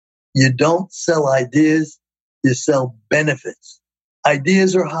You don't sell ideas, you sell benefits.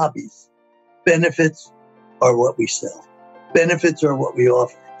 Ideas are hobbies. Benefits are what we sell. Benefits are what we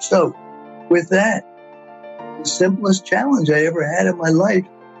offer. So with that, the simplest challenge I ever had in my life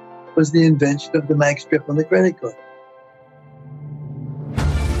was the invention of the mag strip on the credit card.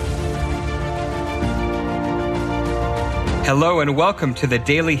 Hello and welcome to the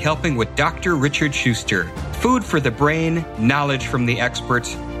Daily Helping with Dr. Richard Schuster. Food for the brain, knowledge from the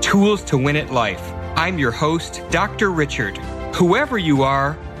experts, tools to win at life. I'm your host, Dr. Richard. Whoever you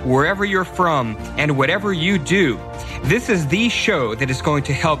are, wherever you're from, and whatever you do, this is the show that is going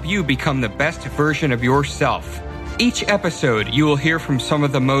to help you become the best version of yourself. Each episode, you will hear from some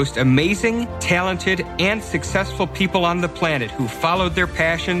of the most amazing, talented, and successful people on the planet who followed their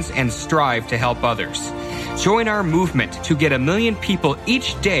passions and strive to help others. Join our movement to get 1 million people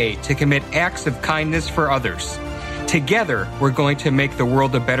each day to commit acts of kindness for others. Together, we're going to make the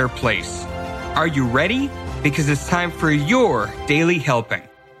world a better place. Are you ready? Because it's time for your Daily Helping.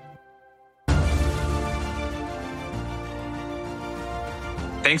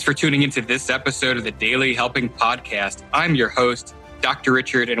 Thanks for tuning into this episode of the Daily Helping Podcast. I'm your host, Dr.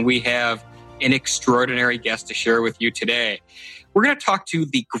 Richard, and we have an extraordinary guest to share with you today. We're going to talk to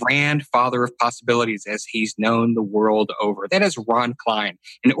the grandfather of possibilities, as he's known the world over. That is Ron Klein,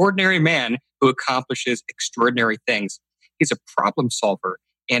 an ordinary man who accomplishes extraordinary things. He's a problem solver,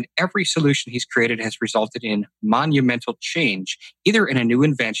 and every solution he's created has resulted in monumental change, either in a new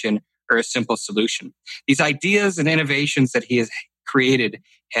invention or a simple solution. These ideas and innovations that he has created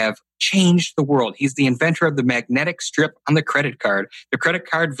have changed the world. He's the inventor of the magnetic strip on the credit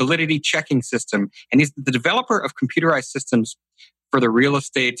card validity checking system, and he's the developer of computerized systems for the real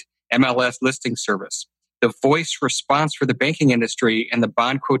estate MLS listing service, the voice response for the banking industry, and the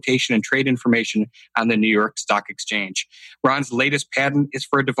bond quotation and trade information on the New York Stock Exchange. Ron's latest patent is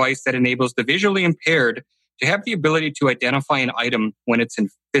for a device that enables the visually impaired to have the ability to identify an item when it's in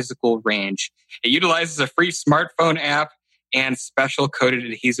physical range. It utilizes a free smartphone app and special coded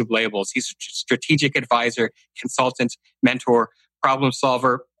adhesive labels. He's a strategic advisor, consultant, mentor, problem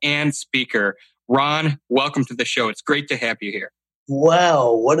solver, and speaker. Ron, welcome to the show. It's great to have you here.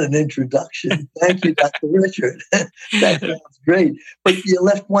 Wow, what an introduction. Thank you, Dr. Richard. That sounds great. But you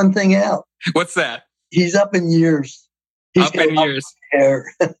left one thing out. What's that? He's up in years. He's up in years.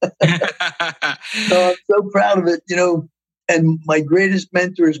 Hair. So I'm so proud of it, and my greatest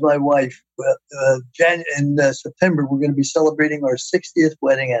mentor is my wife. In September, we're going to be celebrating our 60th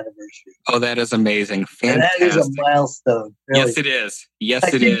wedding anniversary. Oh, that is amazing. Fantastic. And that is a milestone. Really. Yes, it is.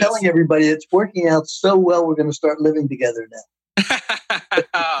 Yes, it is. I keep telling everybody it's working out so well, we're going to start living together now.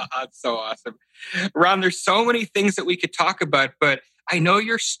 That's so awesome. Ron, there's so many things that we could talk about, but I know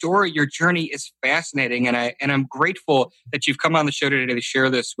your story, your journey is fascinating, and I'm grateful that you've come on the show today to share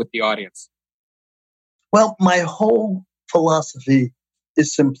this with the audience. Well, my whole philosophy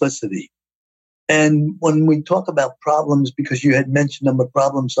is simplicity. And when we talk about problems, because you had mentioned I'm a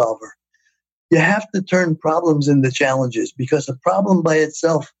problem solver, you have to turn problems into challenges, because a problem by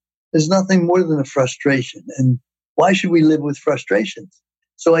itself is nothing more than a frustration. And why should we live with frustrations?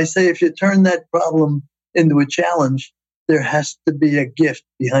 So I say, if you turn that problem into a challenge, there has to be a gift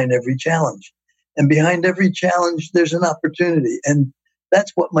behind every challenge. And behind every challenge, there's an opportunity. And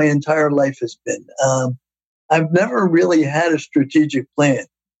that's what my entire life has been. I've never really had a strategic plan.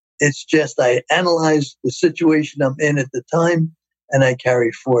 It's just I analyze the situation I'm in at the time and I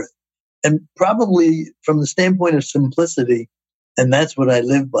carry forth. And probably from the standpoint of simplicity, and that's what I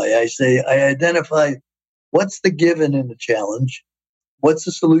live by, I say I identify what's the given in the challenge, what's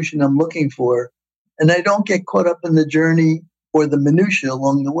the solution I'm looking for, and I don't get caught up in the journey or the minutia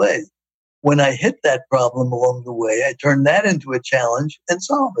along the way. When I hit that problem along the way, I turn that into a challenge and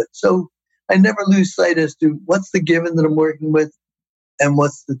solve it. So I never lose sight as to what's the given that I'm working with and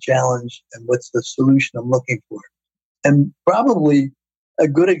what's the challenge and what's the solution I'm looking for. And probably a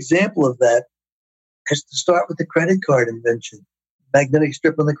good example of that is to start with the credit card invention, magnetic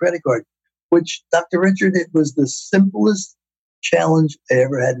strip on the credit card, which, Dr. Richard, it was the simplest challenge I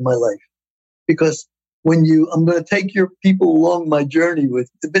ever had in my life. Because I'm going to take your people along my journey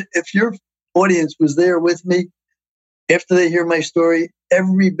if your audience was there with me, after they hear my story,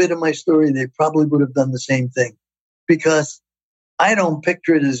 every bit of my story, they probably would have done the same thing. Because I don't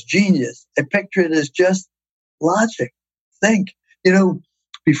picture it as genius. I picture it as just logic. Think.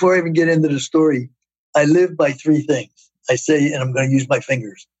 Before I even get into the story, I live by 3 things. I say, and I'm going to use my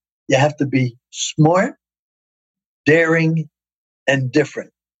fingers. You have to be smart, daring, and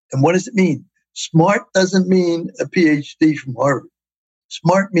different. And what does it mean? Smart doesn't mean a PhD from Harvard.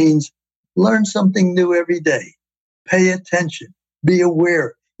 Smart means learn something new every day. Pay attention. Be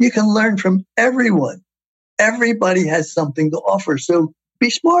aware. You can learn from everyone. Everybody has something to offer. So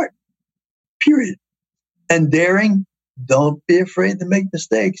be smart, period. And daring, don't be afraid to make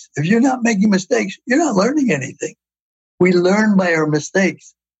mistakes. If you're not making mistakes, you're not learning anything. We learn by our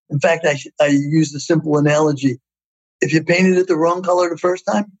mistakes. In fact, I use the simple analogy. If you painted it the wrong color the first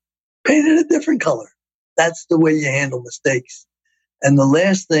time, paint it a different color. That's the way you handle mistakes. And the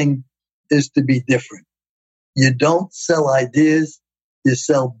last thing is to be different. You don't sell ideas, you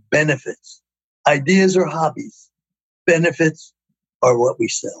sell benefits. Ideas are hobbies. Benefits are what we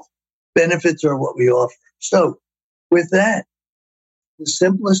sell. Benefits are what we offer. So with that, the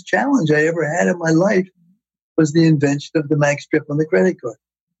simplest challenge I ever had in my life was the invention of the mag strip on the credit card.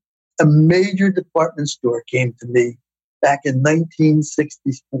 A major department store came to me back in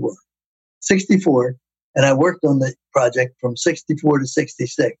 1964, and I worked on the project from 64 to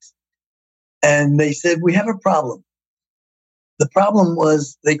 66. And they said, we have a problem. The problem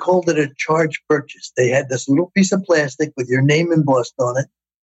was they called it a charge purchase. They had this little piece of plastic with your name embossed on it,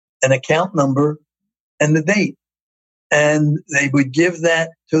 an account number, and the date. And they would give that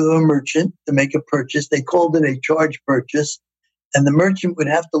to the merchant to make a purchase. They called it a charge purchase. And the merchant would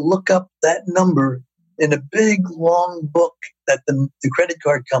have to look up that number in a big, long book that the credit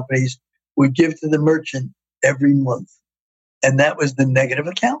card companies would give to the merchant every month. And that was the negative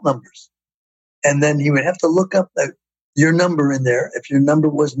account numbers. And then he would have to look up your number in there. If your number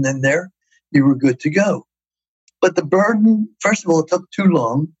wasn't in there, you were good to go. But the burden, first of all, it took too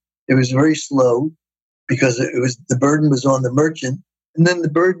long. It was very slow because the burden was on the merchant. And then the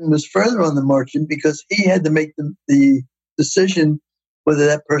burden was further on the merchant because he had to make the decision whether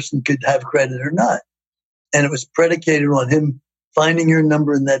that person could have credit or not. And it was predicated on him finding your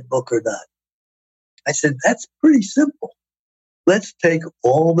number in that book or not. I said, that's pretty simple. Let's take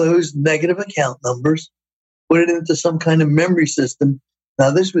all those negative account numbers, put it into some kind of memory system.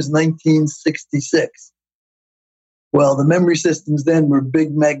 Now, this was 1966. Well, the memory systems then were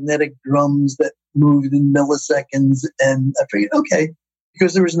big magnetic drums that moved in milliseconds. And I figured, okay,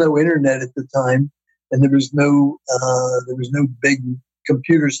 because there was no internet at the time and there was no big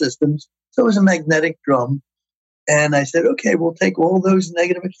computer systems. So it was a magnetic drum. And I said, okay, we'll take all those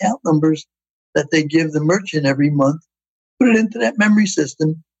negative account numbers that they give the merchant every month, put it into that memory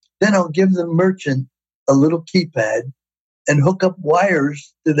system. Then I'll give the merchant a little keypad and hook up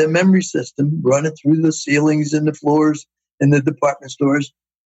wires to the memory system, run it through the ceilings and the floors in the department stores.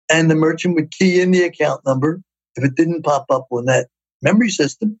 And the merchant would key in the account number. If it didn't pop up on that memory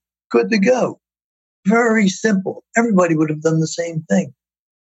system, good to go. Very simple. Everybody would have done the same thing.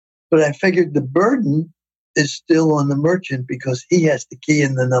 But I figured the burden is still on the merchant because he has to key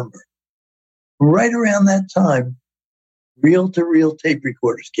in the number. Right around that time, reel-to-reel tape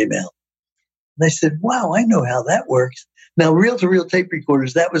recorders came out. And I said, wow, I know how that works. Now, reel-to-reel tape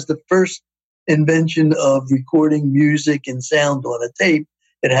recorders, that was the first invention of recording music and sound on a tape.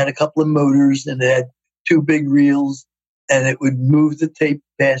 It had a couple of motors and it had two big reels, and it would move the tape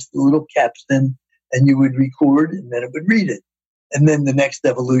past the little capstan, and you would record, and then it would read it. And then the next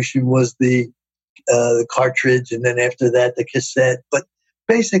evolution was the cartridge, and then after that, the cassette. But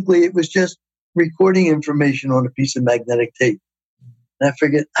basically, it was just recording information on a piece of magnetic tape. And I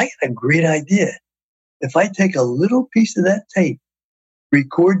figured, I got a great idea. If I take a little piece of that tape,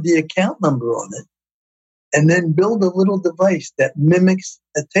 record the account number on it, and then build a little device that mimics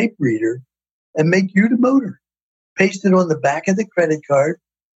a tape reader and make you the motor, paste it on the back of the credit card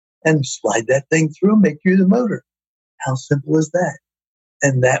and slide that thing through and make you the motor. How simple is that?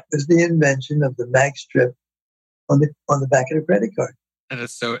 And that was the invention of the mag strip on the back of the credit card. That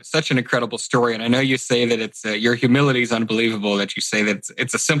is such an incredible story. And I know you say that it's your humility is unbelievable, that you say that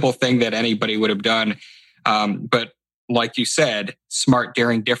it's a simple thing that anybody would have done. But like you said, smart,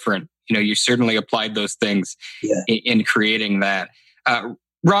 daring, different. You know, you certainly applied those things in creating that. Ron?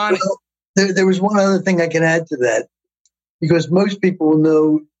 Well, there was one other thing I can add to that, because most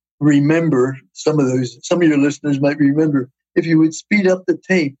people remember, some of your listeners might remember, if you would speed up the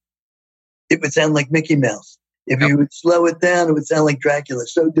tape, it would sound like Mickey Mouse. If you would slow it down, it would sound like Dracula.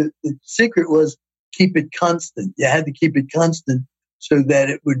 So the secret was keep it constant. You had to keep it constant so that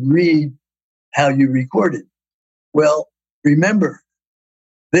it would read how you recorded. Well, remember,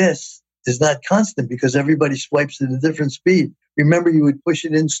 this is not constant because everybody swipes at a different speed. Remember, you would push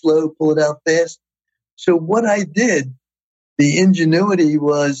it in slow, pull it out fast. So what I did, the ingenuity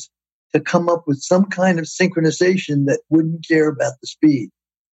was to come up with some kind of synchronization that wouldn't care about the speed.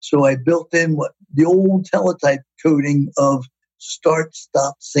 So I built in what the old teletype coding of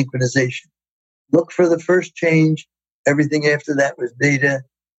start-stop synchronization. Look for the first change. Everything after that was data.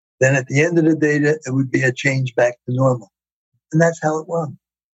 Then at the end of the data, it would be a change back to normal. And that's how it won.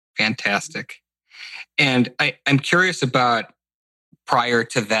 Fantastic. And I'm curious about prior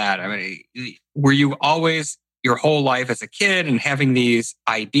to that. I mean, were you always your whole life as a kid and having these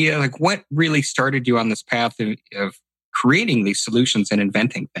ideas? Like, what really started you on this path of creating these solutions and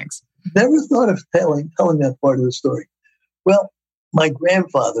inventing things? Never thought of telling that part of the story. Well, my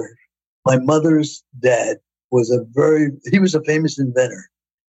grandfather, my mother's dad, he was a famous inventor,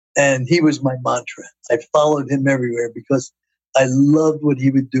 and he was my mantra. I followed him everywhere because I loved what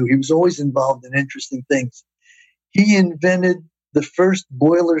he would do. He was always involved in interesting things. He invented the first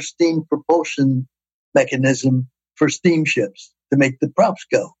boiler steam propulsion mechanism for steamships to make the props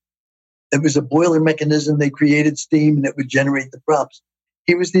go. It was a boiler mechanism. They created steam and it would generate the props.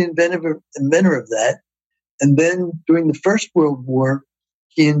 He was the inventor of that. And then during the First World War,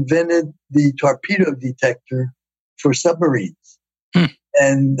 he invented the torpedo detector for submarines.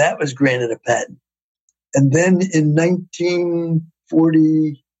 And that was granted a patent. And then in the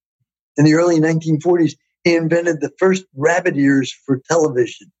early 1940s, he invented the first rabbit ears for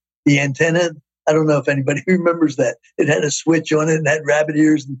television. The antenna, I don't know if anybody remembers that. It had a switch on it and had rabbit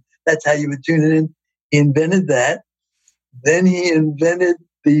ears, and that's how you would tune it in. He invented that. Then he invented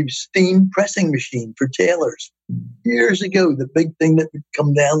the steam pressing machine for tailors. Years ago, the big thing that would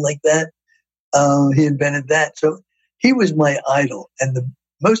come down like that, he invented that. So he was my idol. And the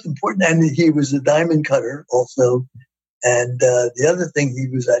most important, and he was a diamond cutter also. And the other thing, he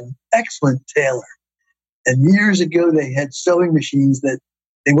was an excellent tailor. And years ago, they had sewing machines that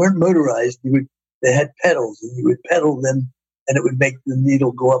they weren't motorized. They had pedals, and you would pedal them, and it would make the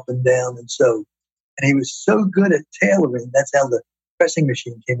needle go up and down and sew. And he was so good at tailoring. That's how the pressing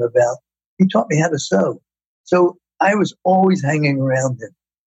machine came about. He taught me how to sew. So I was always hanging around him.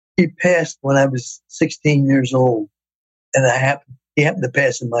 He passed when I was 16 years old, and he happened to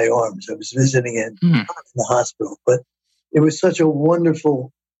pass in my arms. I was visiting him in the hospital, but it was such a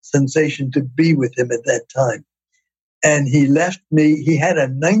wonderful sensation to be with him at that time. And he left me, he had a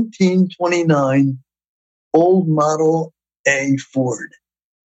 1929 old Model A Ford.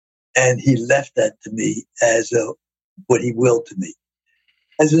 And he left that to me as what he willed to me.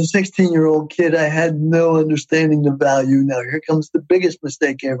 As a 16-year-old kid, I had no understanding the value. Now, here comes the biggest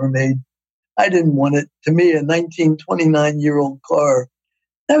mistake I ever made. I didn't want it. To me, a 1929-year-old car,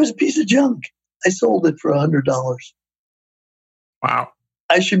 that was a piece of junk. I sold it for $100. Wow.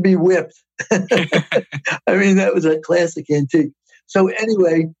 I should be whipped. I mean, that was a classic antique. So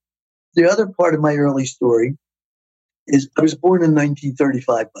anyway, the other part of my early story is I was born in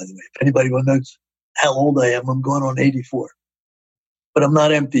 1935, by the way. If anybody knows how old I am, I'm going on 84. But I'm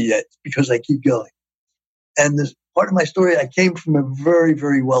not empty yet because I keep going. And this part of my story, I came from a very,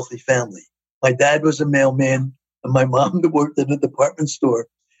 very wealthy family. My dad was a mailman, and my mom worked in a department store.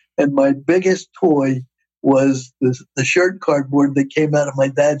 And my biggest toy was the shirt cardboard that came out of my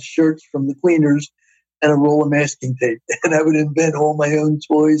dad's shirts from the cleaners and a roll of masking tape. And I would invent all my own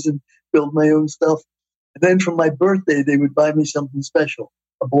toys and build my own stuff. And then for my birthday, they would buy me something special,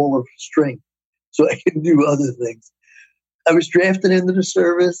 a ball of string, so I could do other things. I was drafted into the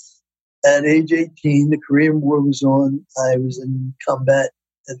service at age 18. The Korean War was on. I was in combat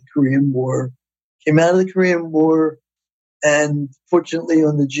at the Korean War, came out of the Korean War, and fortunately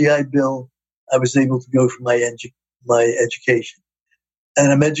on the GI Bill, I was able to go for my education.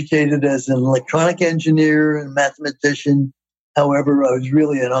 And I'm educated as an electronic engineer and mathematician. However, I was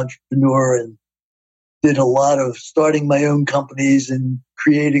really an entrepreneur and did a lot of starting my own companies and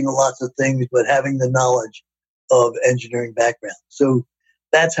creating lots of things, but having the knowledge of engineering background. So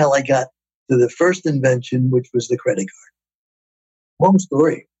that's how I got to the first invention, which was the credit card. Long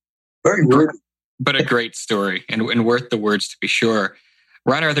story. Very wordy. But a great story and worth the words to be sure.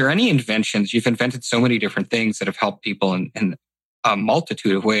 Ron, are there any inventions? You've invented so many different things that have helped people in a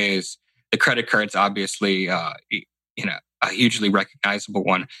multitude of ways. The credit card's obviously a hugely recognizable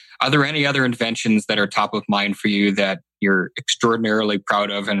one. Are there any other inventions that are top of mind for you that you're extraordinarily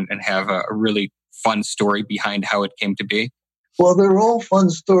proud of and have a really fun story behind how it came to be? Well, they're all fun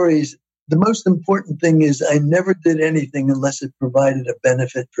stories. The most important thing is I never did anything unless it provided a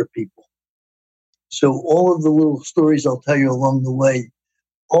benefit for people. So all of the little stories I'll tell you along the way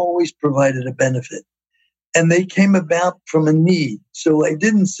always provided a benefit. And they came about from a need. So I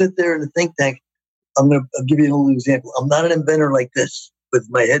didn't sit there in a think tank. I'll give you a little example. I'm not an inventor like this with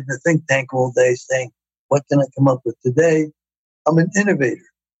my head in a think tank all day saying, what can I come up with today? I'm an innovator.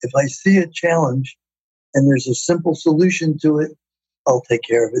 If I see a challenge and there's a simple solution to it, I'll take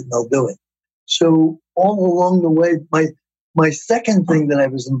care of it and I'll do it. So all along the way, my second thing that I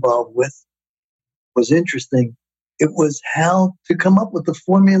was involved with was interesting. It was how to come up with the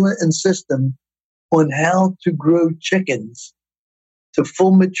formula and system on how to grow chickens to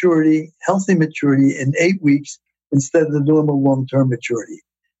full maturity, healthy maturity in 8 weeks instead of the normal long-term maturity.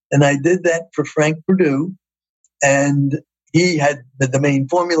 And I did that for Frank Perdue, and he had the main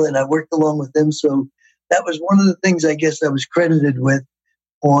formula, and I worked along with him. So that was one of the things I guess I was credited with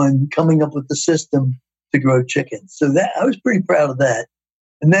on coming up with the system to grow chickens. So that I was pretty proud of that.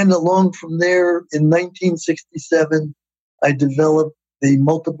 And then along from there, in 1967, I developed the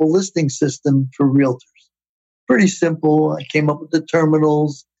multiple listing system for realtors. Pretty simple. I came up with the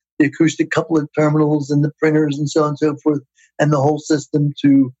terminals, the acoustic couplet terminals and the printers and so on and so forth, and the whole system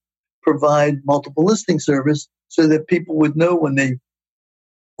to provide multiple listing service so that people would know when they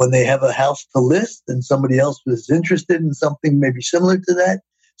have a house to list and somebody else was interested in something maybe similar to that.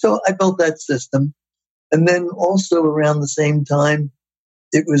 So I built that system. And then also around the same time,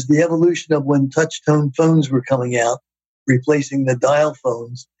 it was the evolution of when touch-tone phones were coming out, replacing the dial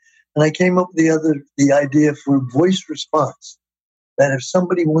phones. And I came up with the idea for voice response, that if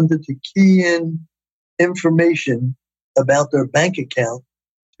somebody wanted to key in information about their bank account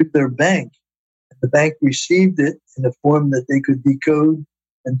to their bank, the bank received it in a form that they could decode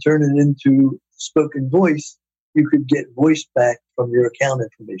and turn it into spoken voice, you could get voice back from your account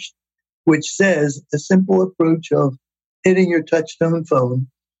information, which says a simple approach of hitting your touch-tone phone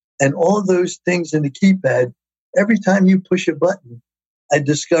and all of those things in the keypad. Every time you push a button, I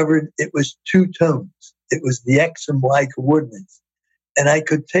discovered it was two tones. It was the X and Y coordinates. And I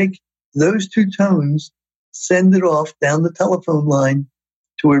could take those two tones, send it off down the telephone line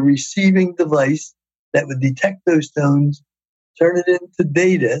to a receiving device that would detect those tones, turn it into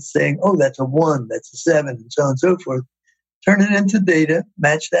data saying, oh, that's a 1, that's a 7, and so on and so forth. Turn it into data,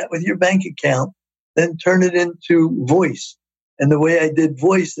 match that with your bank account, then turn it into voice. And the way I did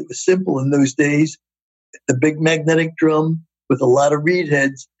voice, it was simple in those days. The big magnetic drum with a lot of reed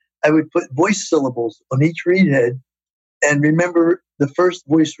heads, I would put voice syllables on each reed head. And remember, the first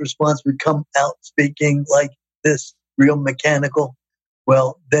voice response would come out speaking like this, real mechanical.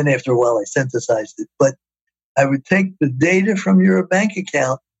 Well, then after a while, I synthesized it. But I would take the data from your bank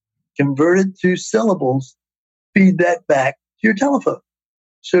account, convert it to syllables, feed that back to your telephone.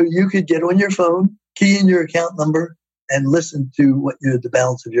 So you could get on your phone, key in your account number, and listen to what the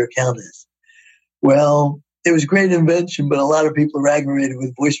balance of your account is. Well, it was a great invention, but a lot of people are aggravated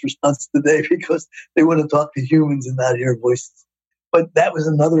with voice response today because they want to talk to humans and not hear voices. But that was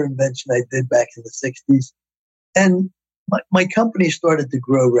another invention I did back in the 60s. And my company started to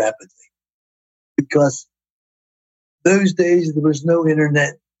grow rapidly because those days there was no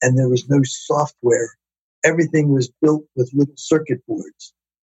internet and there was no software. Everything was built with little circuit boards,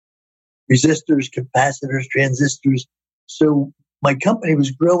 resistors, capacitors, transistors. So my company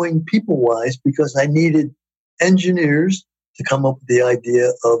was growing people-wise because I needed engineers to come up with the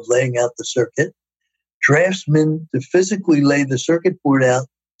idea of laying out the circuit, draftsmen to physically lay the circuit board out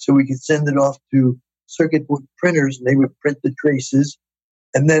so we could send it off to circuit board printers and they would print the traces,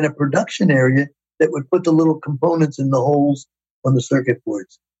 and then a production area that would put the little components in the holes on the circuit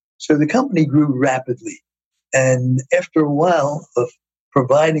boards. So the company grew rapidly. And after a while of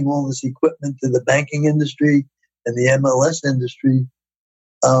providing all this equipment to the banking industry and the MLS industry,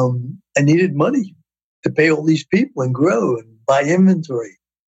 I needed money to pay all these people and grow and buy inventory.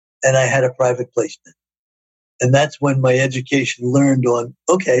 And I had a private placement. And that's when my education learned on,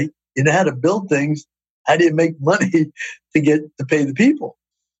 okay, you know how to build things. How do you make money to pay the people?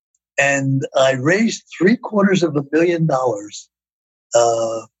 And I raised $750,000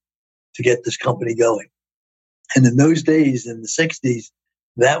 to get this company going. And in those days, in the 60s,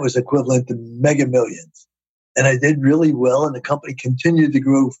 that was equivalent to mega millions. And I did really well, and the company continued to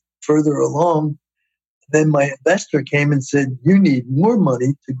grow further along. Then my investor came and said, you need more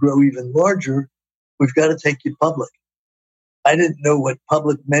money to grow even larger. We've got to take you public. I didn't know what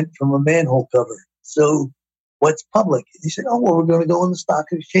public meant from a manhole cover. So what's public? He said, oh, well, we're going to go on the stock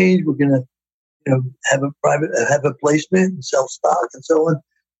exchange. We're going to have a placement and sell stock and so on.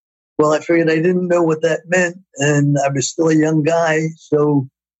 Well, I figured I didn't know what that meant, and I was still a young guy. So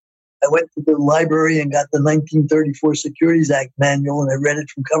I went to the library and got the 1934 Securities Act manual, and I read it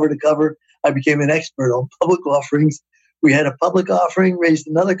from cover to cover. I became an expert on public offerings. We had a public offering, raised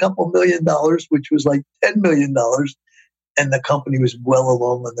another couple $1 million, which was like $10 million, and the company was well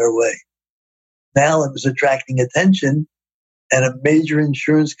along on their way. Now it was attracting attention, and a major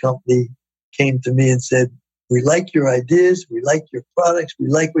insurance company came to me and said, we like your ideas, we like your products, we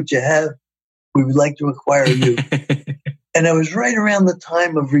like what you have, we would like to acquire you. And I was right around the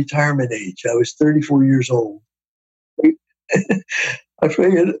time of retirement age. I was 34 years old. I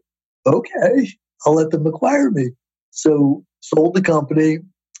figured, okay, I'll let them acquire me. So sold the company,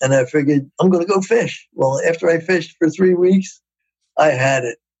 and I figured I'm going to go fish. Well, after I fished for 3 weeks, I had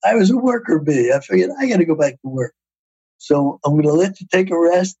it. I was a worker bee. I figured I got to go back to work. So I'm going to let you take a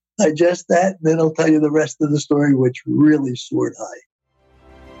rest, digest that, and then I'll tell you the rest of the story, which really soared high.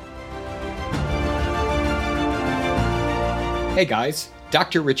 Hey guys,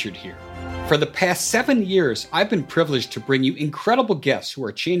 Dr. Richard here. For the past 7 years, I've been privileged to bring you incredible guests who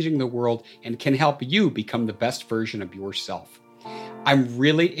are changing the world and can help you become the best version of yourself. I'm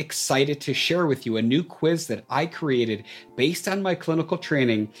really excited to share with you a new quiz that I created based on my clinical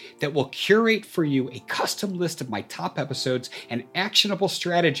training that will curate for you a custom list of my top episodes and actionable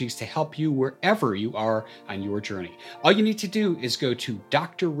strategies to help you wherever you are on your journey. All you need to do is go to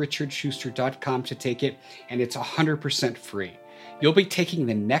drrichardschuster.com to take it, and it's 100% free. You'll be taking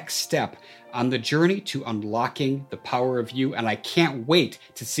the next step on the journey to unlocking the power of you, and I can't wait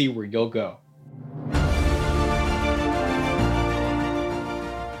to see where you'll go.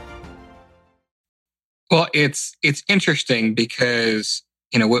 Well, it's interesting because,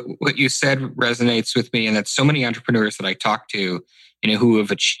 what you said resonates with me, and that so many entrepreneurs that I talk to, who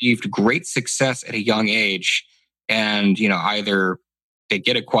have achieved great success at a young age, and, either they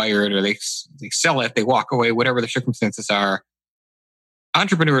get acquired or they sell it, they walk away, whatever the circumstances are.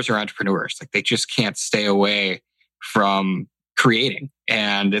 Entrepreneurs are entrepreneurs. Like, they just can't stay away from creating.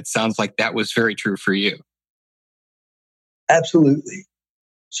 And it sounds like that was very true for you. Absolutely.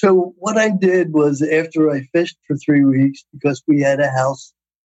 So what I did was, after I fished for 3 weeks, because we had a house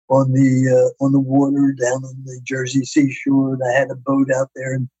on the water down on the Jersey seashore, and I had a boat out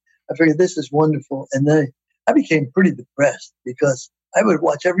there, and I figured this is wonderful. And then I became pretty depressed because I would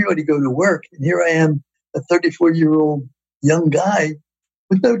watch everybody go to work, and here I am, a 34-year-old young guy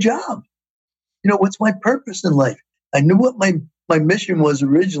with no job. What's my purpose in life? I knew what my mission was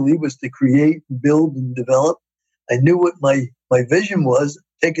originally, was to create, build, and develop. I knew what my vision was,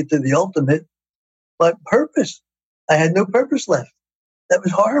 take it to the ultimate. But purpose, I had no purpose left. That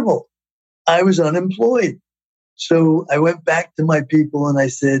was horrible. I was unemployed. So I went back to my people and I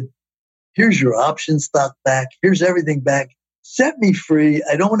said, here's your option stock back. Here's everything back. Set me free.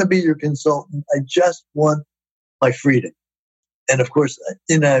 I don't want to be your consultant. I just want my freedom. And of course,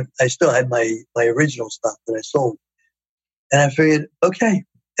 I still had my original stock that I sold. And I figured, okay.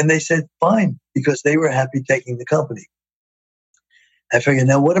 And they said, fine, because they were happy taking the company. I figured,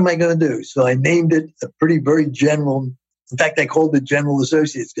 now what am I going to do? So I named it very general. In fact, I called it General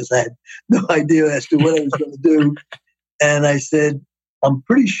Associates because I had no idea as to what I was going to do. And I said, I'm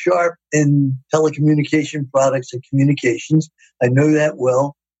pretty sharp in telecommunication products and communications. I know that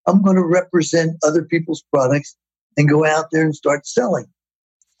well. I'm going to represent other people's products and go out there and start selling.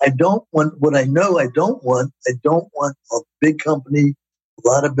 I don't want what I know I don't want. I don't want a big company, a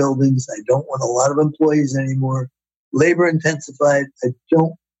lot of buildings. I don't want a lot of employees anymore. Labor intensified.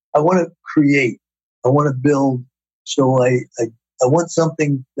 I want to create. I want to build. So I want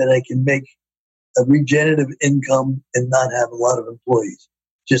something that I can make a regenerative income and not have a lot of employees,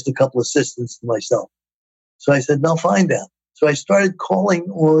 just a couple assistants to myself. So I said, now find out. So I started calling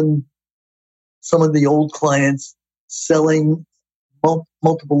on some of the old clients, selling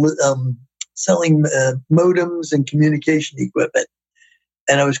selling modems and communication equipment.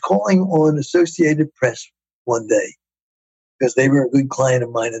 And I was calling on Associated Press one day because they were a good client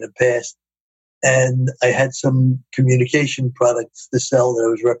of mine in the past. And I had some communication products to sell that I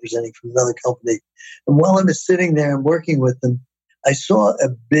was representing from another company. And while I was sitting there and working with them, I saw a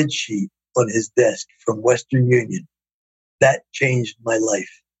bid sheet on his desk from Western Union. That changed my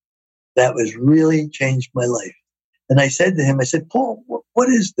life. That was really changed my life. And I said to him, Paul, what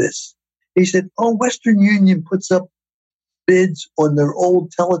is this? He said, Western Union puts up bids on their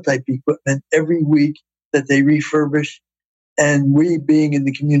old teletype equipment every week that they refurbish. And we, being in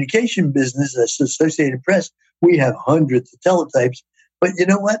the communication business as Associated Press, we have hundreds of teletypes. But you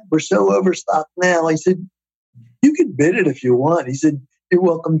know what? We're so overstocked now. I said, you can bid it if you want. He said, you're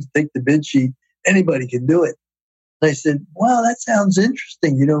welcome to take the bid sheet. Anybody can do it. And I said, wow, that sounds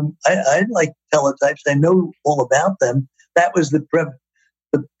interesting. I like teletypes. I know all about them. That was the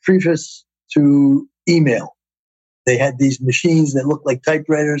preface to email. They had these machines that looked like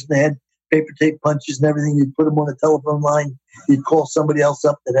typewriters, and they had paper tape punches and everything. You'd put them on a telephone line. You'd call somebody else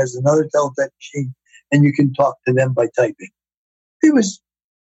up that has another teletype machine, and you can talk to them by typing. It was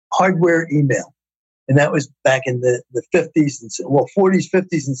hardware email. And that was back in the 50s, 40s,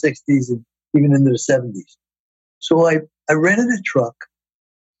 50s, and 60s, and even into the 70s. So I rented a truck,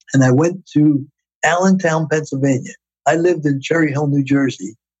 and I went to Allentown, Pennsylvania. I lived in Cherry Hill, New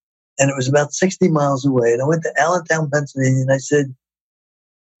Jersey, and it was about 60 miles away. And I went to Allentown, Pennsylvania, and I said,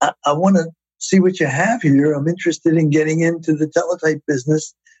 I want to see what you have here. I'm interested in getting into the teletype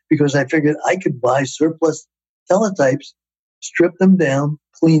business because I figured I could buy surplus teletypes strip them down,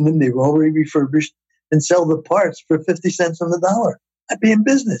 clean them. They were already refurbished, and sell the parts for 50 cents on the dollar. I'd be in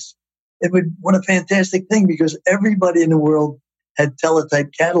business. What a fantastic thing, because everybody in the world had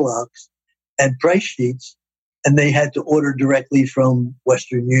teletype catalogs and price sheets, and they had to order directly from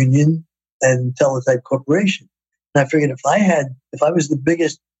Western Union and Teletype Corporation. And I figured if I was the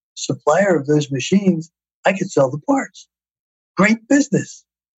biggest supplier of those machines, I could sell the parts. Great business.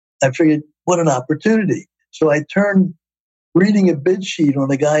 I figured, what an opportunity. So I turned reading a bid sheet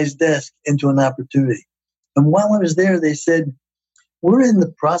on a guy's desk into an opportunity. And while I was there, they said, we're in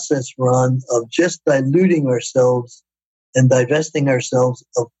the process, Ron, of just diluting ourselves and divesting ourselves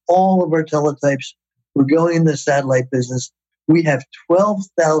of all of our teletypes. We're going in the satellite business. We have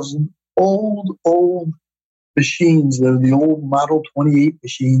 12,000 old machines. They're the old Model 28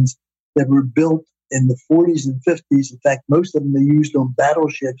 machines that were built in the 40s and 50s. In fact, most of them they used on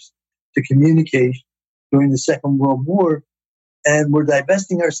battleships to communicate during the Second World War. And we're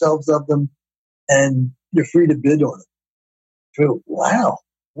divesting ourselves of them, and you're free to bid on it. So, wow,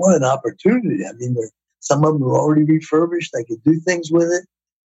 what an opportunity. I mean, some of them are already refurbished. I could do things with it.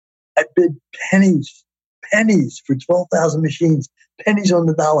 I bid pennies for 12,000 machines, pennies on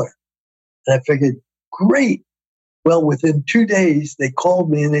the dollar. And I figured, great. Well, within 2 days, they called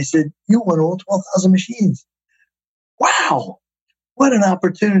me and they said, you want all 12,000 machines. Wow, what an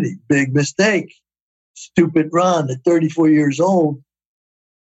opportunity. Big mistake. Stupid Ron at 34 years old.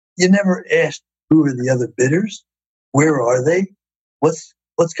 You never asked who are the other bidders? Where are they? What's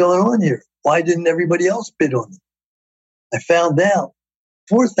going on here? Why didn't everybody else bid on them? I found out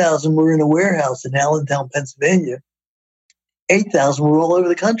 4,000 were in a warehouse in Allentown, Pennsylvania. 8,000 were all over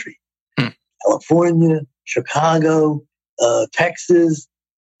the country. California, Chicago, Texas.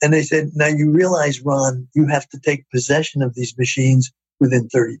 And they said, now you realize, Ron, you have to take possession of these machines within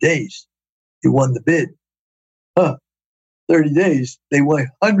 30 days. You won the bid. 30 days. They weigh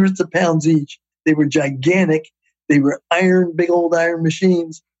hundreds of pounds each. They were gigantic. They were big old iron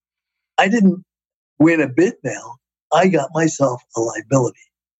machines. I didn't win a bid now. I got myself a liability.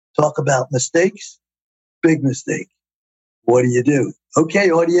 Talk about mistakes. Big mistake. What do you do?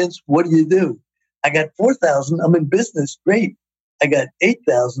 Okay, audience, what do you do? I got 4,000. I'm in business. Great. I got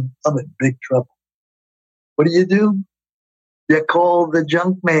 8,000. I'm in big trouble. What do? You call the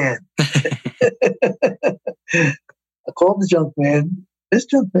junk man. I called the junk man. This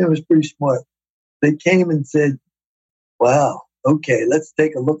junk man was pretty smart. They came and said, wow, okay, let's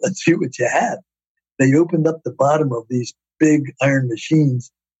take a look. Let's see what you have. They opened up the bottom of these big iron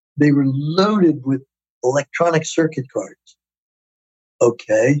machines. They were loaded with electronic circuit cards.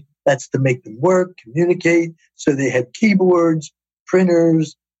 Okay, that's to make them work, communicate. So they had keyboards,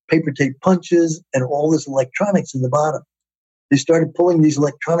 printers, paper tape punches, and all this electronics in the bottom. They started pulling these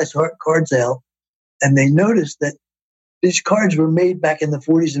electronic cards out, and they noticed that these cards were made back in the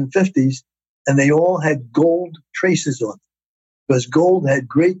 40s and 50s, and they all had gold traces on them because gold had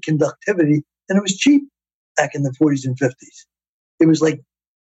great conductivity, and it was cheap back in the 40s and 50s. It was like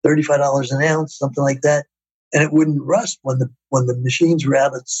 $35 an ounce, something like that, and it wouldn't rust when the machines were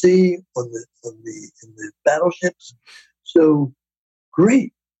out at sea in the battleships. So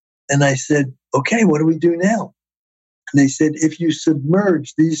great. And I said, okay, what do we do now? And they said, if you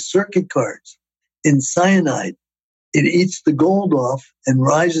submerge these circuit cards in cyanide, it eats the gold off and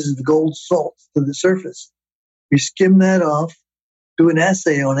rises the gold salts to the surface. We skim that off, do an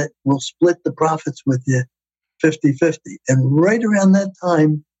assay on it, we'll split the profits with you 50-50. And right around that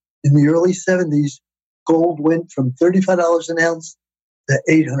time, in the early 70s, gold went from $35 an ounce to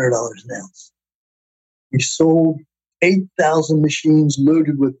 $800 an ounce. We sold 8,000 machines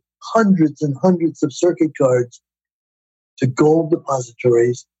loaded with hundreds and hundreds of circuit cards to gold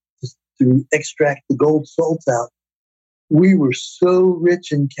depositories to extract the gold salts out. We were so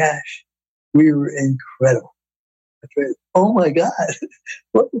rich in cash. We were incredible. I said, oh my God,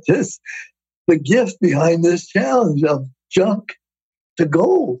 what is this? The gift behind this challenge of junk to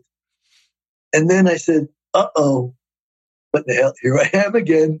gold. And then I said, uh-oh, what the hell? Here I am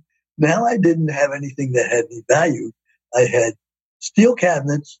again. Now I didn't have anything that had any value. I had steel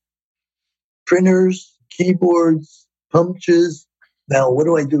cabinets, printers, keyboards, punches. Now, what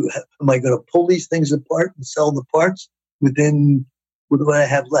do I do? Am I going to pull these things apart and sell the parts within, what do I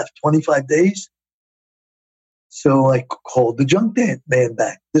have left, 25 days? So I called the junk man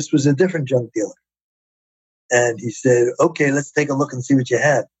back. This was a different junk dealer. And he said, okay, let's take a look and see what you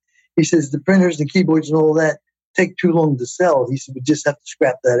have. He says, the printers, the keyboards and all that take too long to sell. He said, we just have to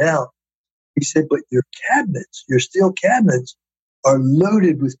scrap that out. He said, but your cabinets, your steel cabinets are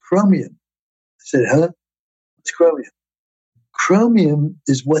loaded with chromium. I said, huh? What's chromium? Chromium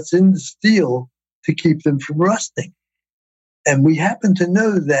is what's in the steel to keep them from rusting. And we happen to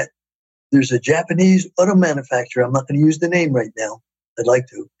know that there's a Japanese auto manufacturer. I'm not going to use the name right now. I'd like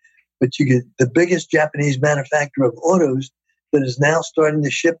to. But you get the biggest Japanese manufacturer of autos that is now starting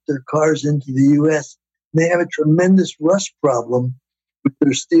to ship their cars into the U.S. They have a tremendous rust problem with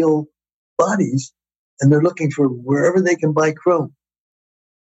their steel bodies, and they're looking for wherever they can buy chrome.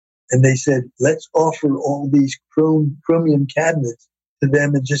 And they said, let's offer all these chromium cabinets to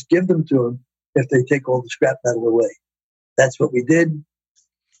them and just give them to them if they take all the scrap metal away. That's what we did.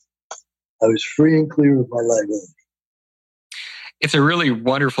 I was free and clear of my liability. It's a really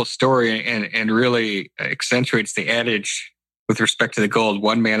wonderful story and really accentuates the adage with respect to the gold.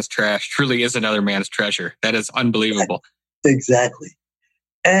 One man's trash truly is another man's treasure. That is unbelievable. Exactly.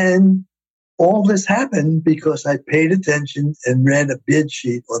 And all this happened because I paid attention and read a bid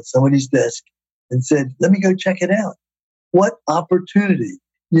sheet on somebody's desk and said, let me go check it out. What opportunity.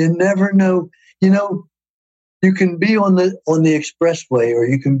 You never know. You know, you can be on the expressway or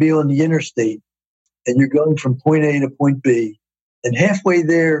you can be on the interstate and you're going from point A to point B. And halfway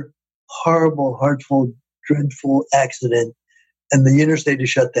there, horrible, hurtful, dreadful accident, and the interstate is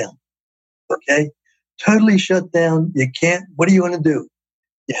shut down. Okay? Totally shut down. You can't, what do you want to do?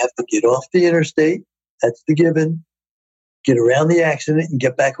 You have to get off the interstate. That's the given. Get around the accident and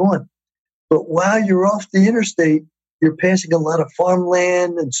get back on. But while you're off the interstate, you're passing a lot of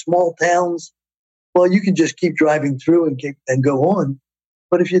farmland and small towns. Well, you can just keep driving through and go on.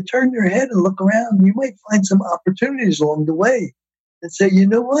 But if you turn your head and look around, you might find some opportunities along the way and say, you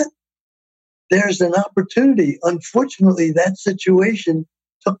know what? There's an opportunity. Unfortunately, that situation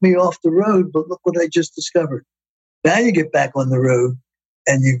took me off the road, but look what I just discovered. Now you get back on the road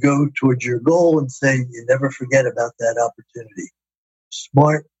and you go towards your goal and say, you never forget about that opportunity.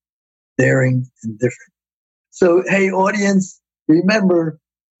 Smart, daring, and different. So, hey, audience, remember,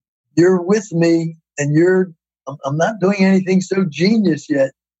 you're with me and I'm not doing anything so genius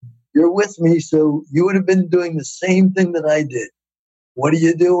yet. You're with me, so you would have been doing the same thing that I did. What do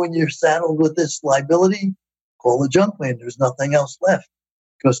you do when you're saddled with this liability? Call the junk man. There's nothing else left.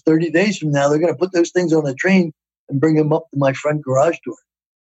 Because 30 days from now, they're going to put those things on a train and bring them up to my front garage door.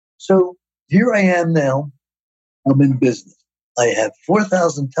 So here I am now. I'm in business. I have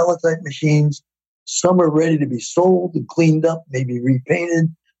 4,000 teletype machines. Some are ready to be sold and cleaned up, maybe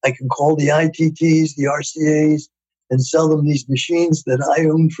repainted. I can call the ITTs, the RCAs, and sell them these machines that I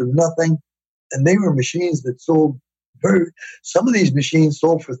owned for nothing. And they were machines that sold some of these machines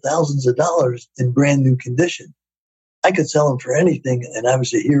sold for thousands of dollars in brand new condition. I could sell them for anything, and I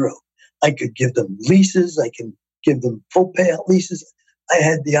was a hero. I could give them leases. I can give them full payout leases. I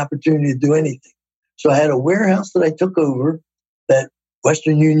had the opportunity to do anything. So I had a warehouse that I took over that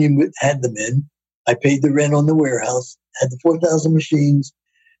Western Union had them in. I paid the rent on the warehouse, had the 4,000 machines.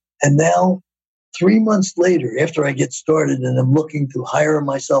 And now, 3 months later, after I get started and I'm looking to hire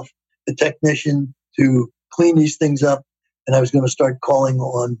myself a technician to clean these things up, and I was going to start calling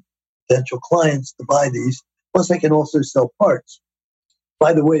on potential clients to buy these. Plus, I can also sell parts.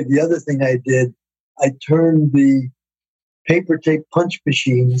 By the way, the other thing I did, I turned the paper tape punch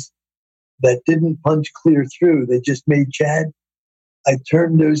machines that didn't punch clear through, they just made Chad. I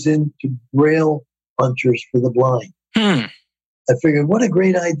turned those into braille punchers for the blind. I figured, what a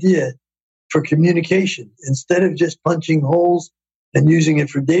great idea for communication. Instead of just punching holes and using it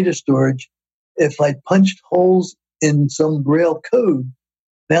for data storage, if I punched holes in some braille code,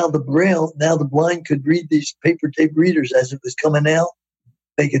 now the blind could read these paper tape readers as it was coming out.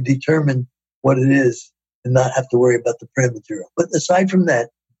 They could determine what it is and not have to worry about the print material. But aside from that,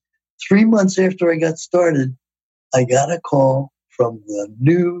 3 months after I got started, I got a call from the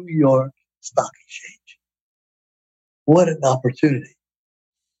New York Stock Exchange. What an opportunity.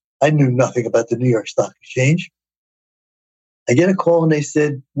 I knew nothing about the New York Stock Exchange. I get a call and they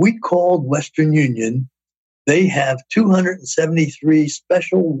said, we called Western Union. They have 273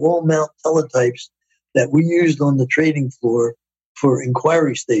 special wall mount teletypes that we used on the trading floor for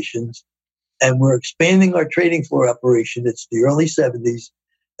inquiry stations. And we're expanding our trading floor operation. It's the early 70s.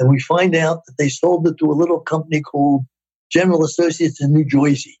 And we find out that they sold it to a little company called General Associates in New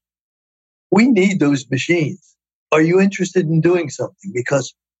Jersey. We need those machines. Are you interested in doing something?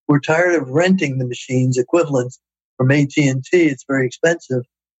 Because we're tired of renting the machines equivalents from AT&T. It's very expensive.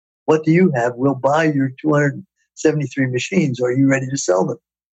 What do you have? We'll buy your 273 machines. Are you ready to sell them?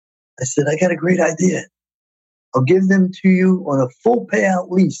 I said, I got a great idea. I'll give them to you on a full payout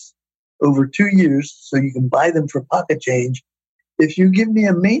lease over 2 years so you can buy them for pocket change if you give me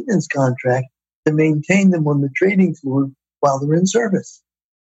a maintenance contract to maintain them on the trading floor while they're in service.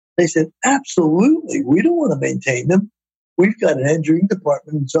 They said, absolutely. We don't want to maintain them. We've got an engineering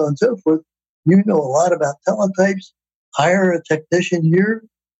department and so on and so forth. You know a lot about teletypes. hire a technician here,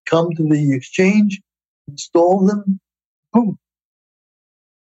 come to the exchange, install them, boom.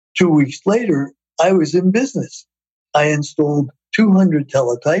 2 weeks later, I was in business. I installed 200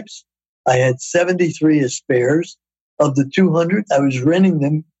 teletypes. I had 73 as spares. Of the 200, I was renting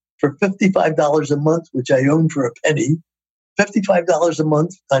them for $55 a month, which I owned for a penny. $55 a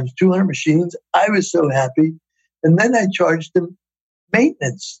month times 200 machines. I was so happy. And then I charged them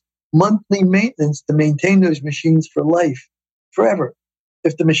maintenance, monthly maintenance to maintain those machines for life, forever.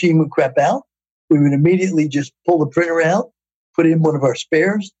 If the machine would crap out, we would immediately just pull the printer out, put in one of our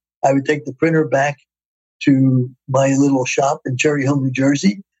spares. I would take the printer back to my little shop in Cherry Hill, New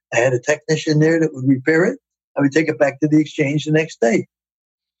Jersey. I had a technician there that would repair it. I would take it back to the exchange the next day.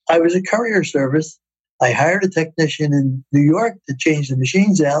 I was a courier service. I hired a technician in New York to change the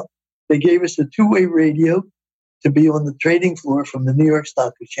machines out. They gave us a two-way radio to be on the trading floor from the New York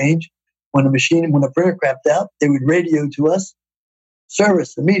Stock Exchange. When a printer crapped out, they would radio to us,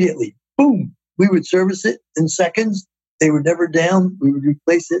 service immediately. Boom! We would service it in seconds. They were never down. We would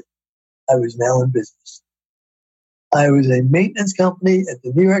replace it. I was now in business. I was a maintenance company at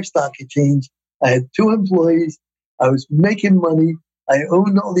the New York Stock Exchange. I had 2 employees. I was making money. I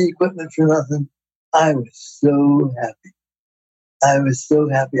owned all the equipment for nothing. I was so happy. I was so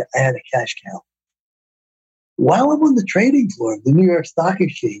happy. I had a cash cow. While I'm on the trading floor of the New York Stock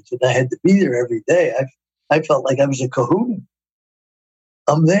Exchange, and I had to be there every day, I felt like I was a kahuna.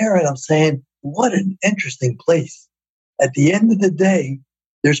 I'm there and I'm saying, what an interesting place. At the end of the day,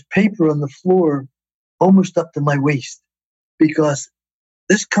 there's paper on the floor almost up to my waist because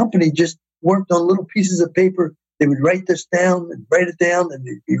this company just worked on little pieces of paper. They would write this down and write it down, and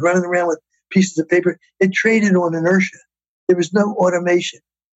they'd be running around with pieces of paper. It traded on inertia. There was no automation,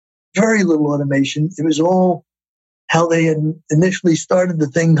 very little automation. It was all how they had initially started the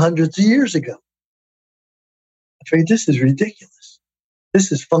thing hundreds of years ago. I figured, this is ridiculous.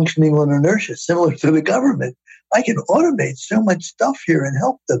 This is functioning on inertia, similar to the government. I can automate so much stuff here and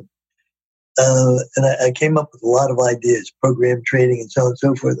help them. And I came up with a lot of ideas, program trading and so on and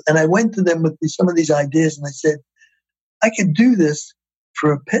so forth. And I went to them with some of these ideas and I said, I could do this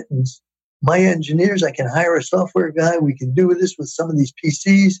for a pittance. My engineers, I can hire a software guy. We can do this with some of these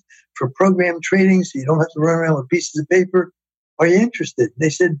PCs for program trading so you don't have to run around with pieces of paper. Are you interested? And they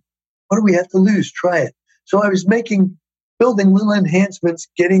said, what do we have to lose? Try it. So I was building little enhancements,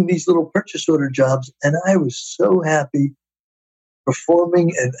 getting these little purchase order jobs, and I was so happy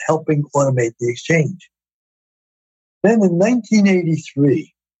performing and helping automate the exchange. Then in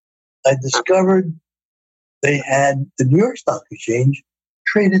 1983, I discovered they had the New York Stock Exchange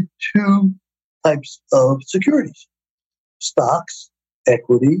traded 2 types of securities: stocks,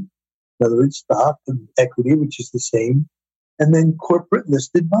 equity, in other words, stock and equity, which is the same, and then corporate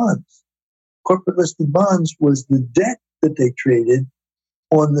listed bonds. Corporate listed bonds was the debt that they traded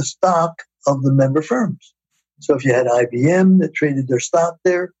on the stock of the member firms. So if you had IBM that traded their stock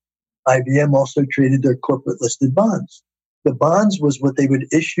there, IBM also traded their corporate listed bonds. The bonds was what they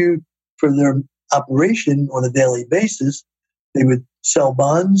would issue for their operation on a daily basis. They would sell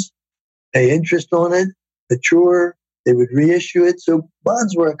bonds, pay interest on it, mature, they would reissue it. So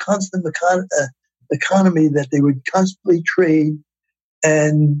bonds were a constant economy that they would constantly trade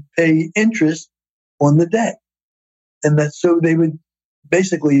and pay interest on the debt. And so they would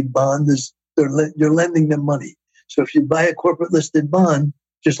basically bond is you're lending them money. So if you buy a corporate listed bond,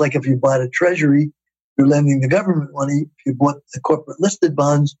 just like if you bought a treasury, you're lending the government money. If you bought the corporate listed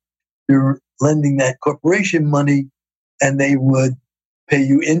bonds, you're lending that corporation money, and they would pay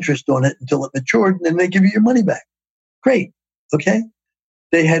you interest on it until it matured, and then they give you your money back. Great. Okay.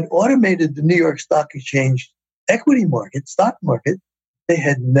 They had automated the New York Stock Exchange equity market, stock market. They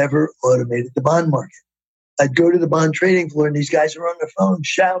had never automated the bond market. I'd go to the bond trading floor and these guys are on their phone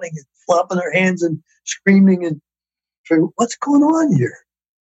shouting and flopping their hands and screaming and what's going on here?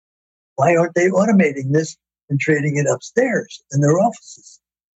 Why aren't they automating this and trading it upstairs in their offices?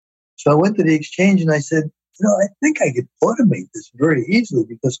 So I went to the exchange and I said, I think I could automate this very easily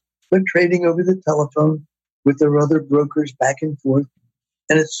because they're trading over the telephone with their other brokers back and forth.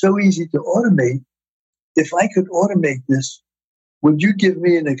 And it's so easy to automate. If I could automate this, would you give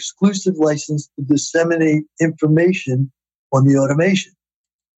me an exclusive license to disseminate information on the automation?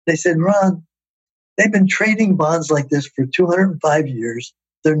 They said, Ron, they've been trading bonds like this for 205 years.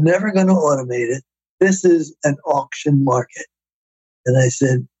 They're never going to automate it. This is an auction market. And I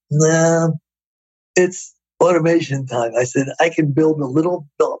said, no, it's automation time. I said, I can build a little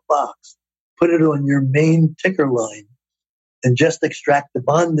box, put it on your main ticker line, and just extract the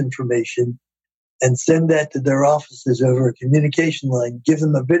bond information and send that to their offices over a communication line, give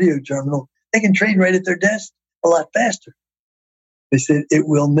them a video terminal. They can trade right at their desk. a lot faster. They said, it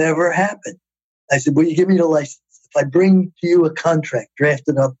will never happen. I said, well, you give me the license. If I bring to you a contract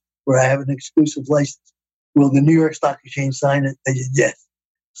drafted up where I have an exclusive license, will the New York Stock Exchange sign it? They said, yes.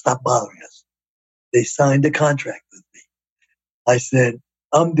 Stop bothering us. They signed a contract with me. I said,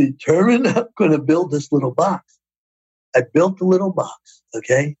 I'm determined I'm going to build this little box. I built the little box,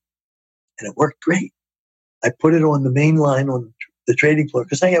 okay? And it worked great. I put it on the main line on the trading floor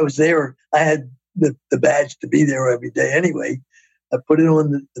because I was there. I had the badge to be there every day anyway. I put it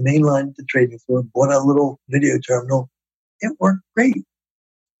on the main line at the trading floor, bought a little video terminal. It worked great.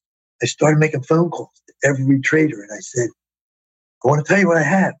 I started making phone calls to every trader, and I said, I want to tell you what I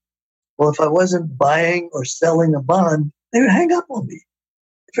have. Well, if I wasn't buying or selling a bond, they would hang up on me.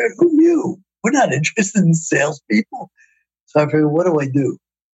 I figured, who knew? We're not interested in salespeople. So I figured, what do I do?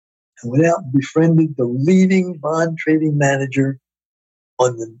 I went out and befriended the leading bond trading manager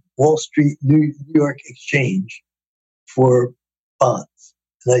on the Wall Street, New York Exchange for bonds.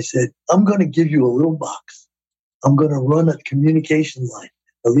 And I said, I'm going to give you a little box. I'm going to run a communication line,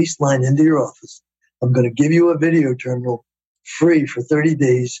 a lease line into your office. I'm going to give you a video terminal free for 30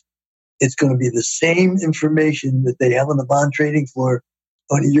 days. It's going to be the same information that they have on the bond trading floor,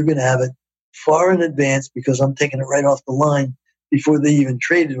 only you're going to have it far in advance because I'm taking it right off the line before they even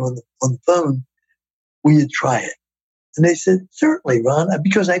trade it on the phone. Will you try it? And they said, certainly, Ron,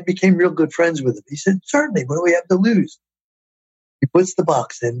 because I became real good friends with him. He said, certainly, what do we have to lose? He puts the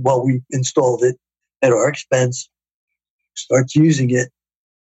box in while we installed it at our expense, starts using it.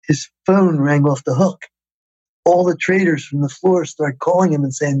 His phone rang off the hook. All the traders from the floor start calling him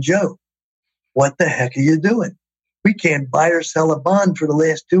and saying, Joe, what the heck are you doing? We can't buy or sell a bond for the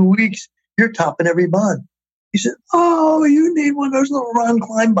last 2 weeks. You're topping every bond. He said, oh, you need one of those little Ron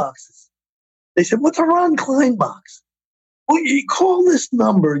Klein boxes. They said, what's a Ron Klein box? Well, you call this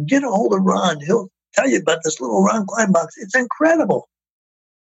number, get a hold of Ron. He'll tell you about this little Ron Klein box. It's incredible.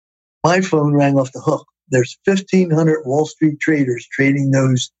 My phone rang off the hook. There's 1,500 Wall Street traders trading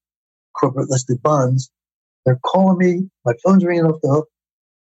those corporate listed bonds. They're calling me. My phone's ringing off the hook.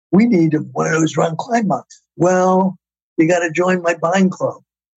 We need one of those Ron Klein boxes. Well, you got to join my buying club.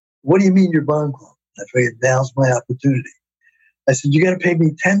 What do you mean your buying club? I figured now's my opportunity. I said, you got to pay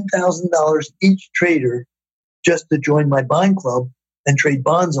me $10,000 each trader just to join my buying club and trade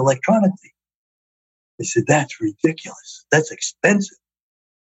bonds electronically. They said, that's ridiculous. That's expensive.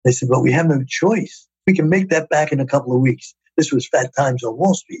 They said, but we have no choice. We can make that back in a couple of weeks. This was fat times on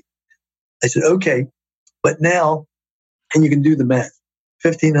Wall Street. I said, okay, but now, and you can do the math,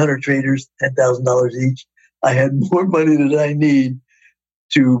 1,500 traders, $10,000 each. I had more money than I need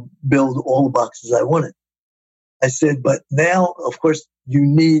to build all the boxes I wanted. I said, but now, of course, you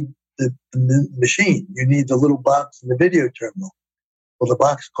need the machine. You need the little box and the video terminal. Well, the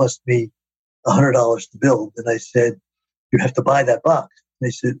box cost me $100 to build. And I said, you have to buy that box. And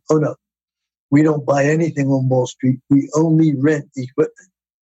they said, oh, no, we don't buy anything on Wall Street. We only rent equipment.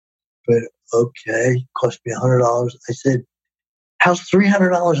 But okay, cost me $100. I said, how's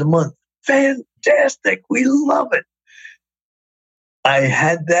 $300 a month? Fantastic. We love it. I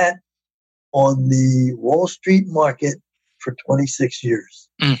had that on the Wall Street market for 26 years.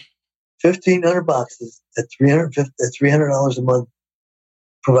 1,500 boxes at $300 a month,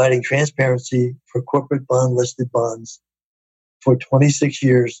 providing transparency for corporate bond listed bonds for 26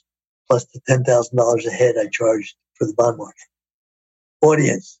 years, plus the $10,000 a head I charged for the bond market.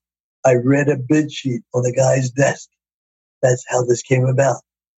 Audience, I read a bid sheet on the guy's desk. That's how this came about.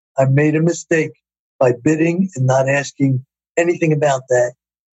 I made a mistake by bidding and not asking anything about that.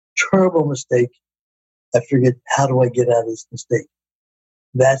 Terrible mistake. I figured, how do I get out of this mistake?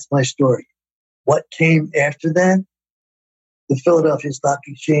 That's my story. What came after that? The Philadelphia Stock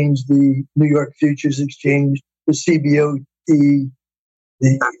Exchange, the New York Futures Exchange, the CBOE,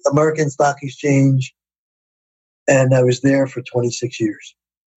 the American Stock Exchange, and I was there for 26 years.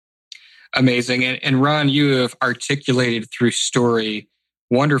 Amazing. And Ron, you have articulated through story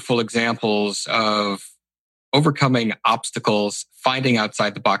wonderful examples of overcoming obstacles, finding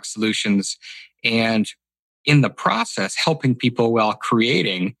outside the box solutions, and in the process, helping people while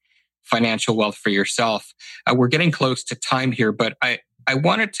creating financial wealth for yourself. We're getting close to time here, but I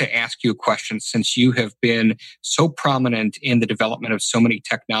wanted to ask you a question since you have been so prominent in the development of so many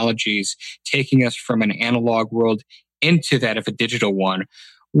technologies, taking us from an analog world into that of a digital one.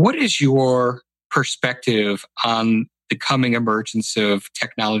 What is your perspective on the coming emergence of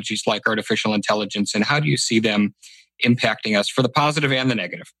technologies like artificial intelligence, and how do you see them impacting us for the positive and the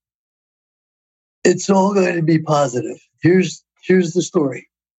negative? It's all going to be positive. Here's the story.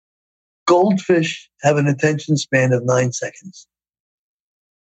 Goldfish have an attention span of 9 seconds.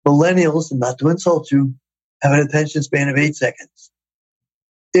 Millennials, and not to insult you, have an attention span of 8 seconds.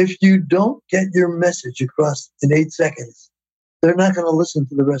 If you don't get your message across in 8 seconds, they're not going to listen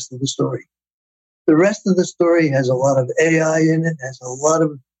to the rest of the story. The rest of the story has a lot of AI in it, has a lot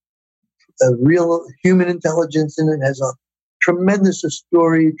of real human intelligence in it, has a tremendous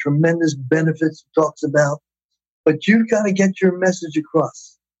story, tremendous benefits it talks about. But you've got to get your message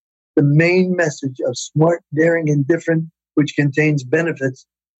across. The main message of smart, daring, and different, which contains benefits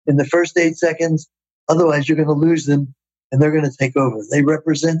in the first 8 seconds. Otherwise, you're going to lose them and they're going to take over. They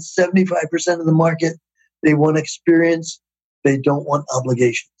represent 75% of the market. They want experience. They don't want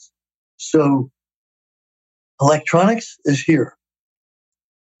obligations. So electronics is here.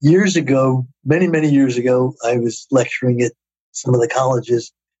 Years ago, many, many years ago, I was lecturing at some of the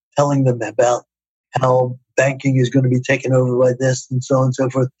colleges, telling them about how banking is going to be taken over by this and so on and so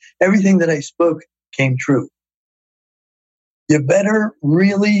forth. Everything that I spoke came true. You better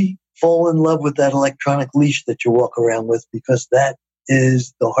really fall in love with that electronic leash that you walk around with, because that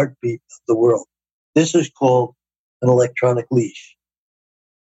is the heartbeat of the world. This is called an electronic leash.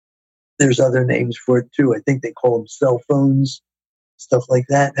 There's other names for it too. I think they call them cell phones, stuff like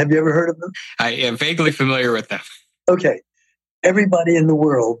that. Have you ever heard of them? I am vaguely familiar with them. Okay. Everybody in the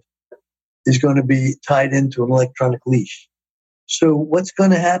world is going to be tied into an electronic leash. So what's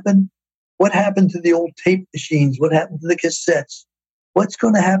going to happen? What happened to the old tape machines? What happened to the cassettes? What's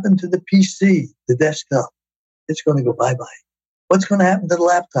going to happen to the PC, the desktop? It's going to go bye-bye. What's going to happen to the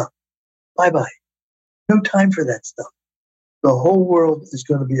laptop? Bye-bye. No time for that stuff. The whole world is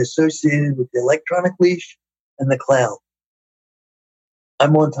going to be associated with the electronic leash and the cloud.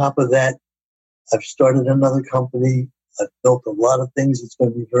 I'm on top of that. I've started another company. I've built a lot of things. It's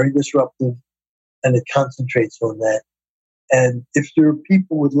going to be very disruptive, and it concentrates on that. And if your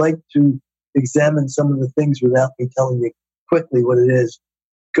people would like to examine some of the things without me telling you quickly what it is,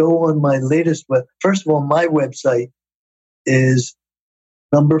 go on my latest web. First of all, my website is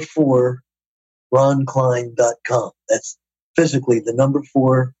 4, ronklein.com. That's physically the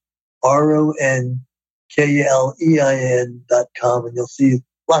 4, RONKLEIN.com. And you'll see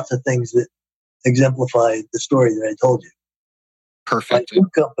lots of things that exemplify the story that I told you. Perfect. My new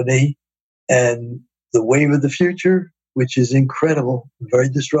company and the wave of the future, which is incredible, very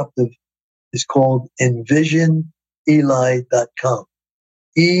disruptive, is called envisioneli.com.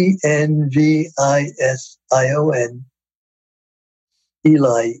 ENVISION,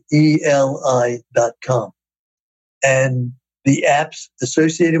 Eli, ELI.com. And the apps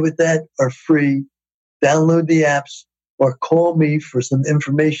associated with that are free. Download the apps or call me for some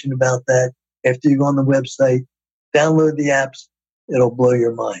information about that after you go on the website. Download the apps. It'll blow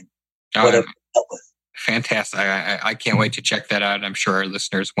your mind. Whatever. Fantastic. I can't wait to check that out. I'm sure our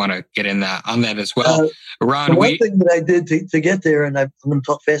listeners want to get in on that as well. Ron, one thing that I did to get there, and I'm going to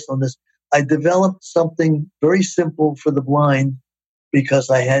talk fast on this, I developed something very simple for the blind, because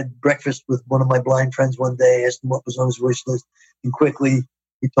I had breakfast with one of my blind friends one day, asked him what was on his wish list, and quickly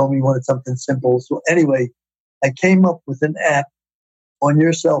he told me he wanted something simple. So anyway, I came up with an app on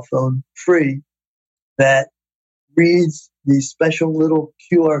your cell phone, free, that reads these special little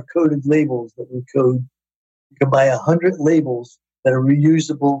QR coded labels that we code. You can buy 100 labels that are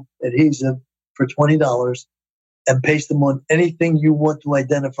reusable adhesive for $20 and paste them on anything you want to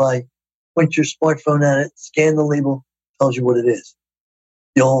identify. Point your smartphone at it, scan the label, tells you what it is.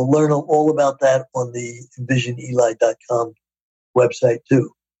 You'll learn all about that on the envisioneli.com website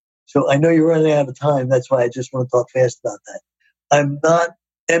too. So I know you're running out of time. That's why I just want to talk fast about that. I'm not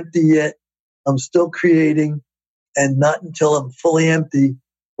empty yet. I'm still creating, and not until I'm fully empty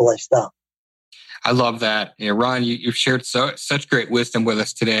will I stop. I love that. Yeah, Ron, you've shared such great wisdom with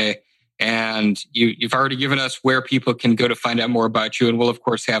us today. And you've already given us where people can go to find out more about you. And we'll, of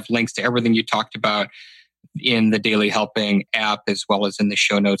course, have links to everything you talked about in the Daily Helping app, as well as in the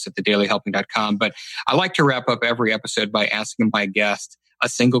show notes at thedailyhelping.com. But I like to wrap up every episode by asking my guest a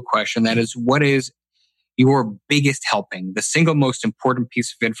single question. That is, what is your biggest helping, the single most important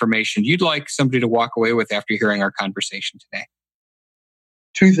piece of information you'd like somebody to walk away with after hearing our conversation today?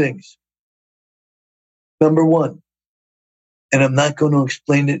 2 things. Number 1, and I'm not going to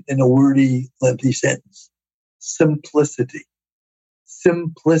explain it in a wordy, lengthy sentence. Simplicity.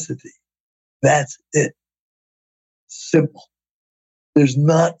 Simplicity. That's it. Simple. There's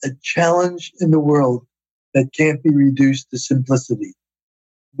not a challenge in the world that can't be reduced to simplicity.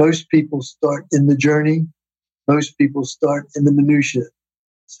 Most people start in the journey. Most people start in the minutia.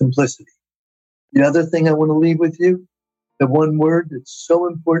 Simplicity. The other thing I want to leave with you, the one word that's so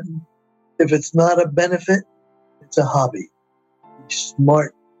important, if it's not a benefit, it's a hobby. Be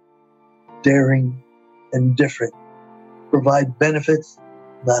smart, daring, and different. Provide benefits,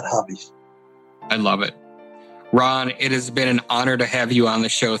 not hobbies. I love it. Ron, it has been an honor to have you on the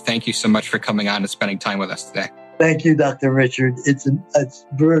show. Thank you so much for coming on and spending time with us today. Thank you, Dr. Richard. It's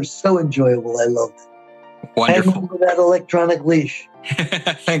so enjoyable. I love it. Wonderful. Hang on to that electronic leash.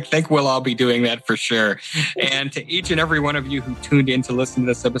 I think we'll all be doing that for sure. And to each and every one of you who tuned in to listen to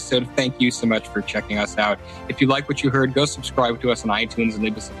this episode, thank you so much for checking us out. If you like what you heard, go subscribe to us on iTunes and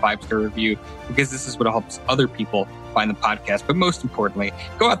leave us a 5-star review, because this is what helps other people find the podcast. But most importantly,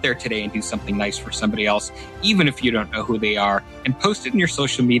 go out there today and do something nice for somebody else, even if you don't know who they are, and post it in your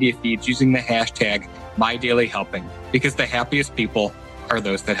social media feeds using the hashtag #MyDailyHelping, because the happiest people are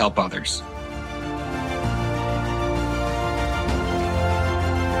those that help others.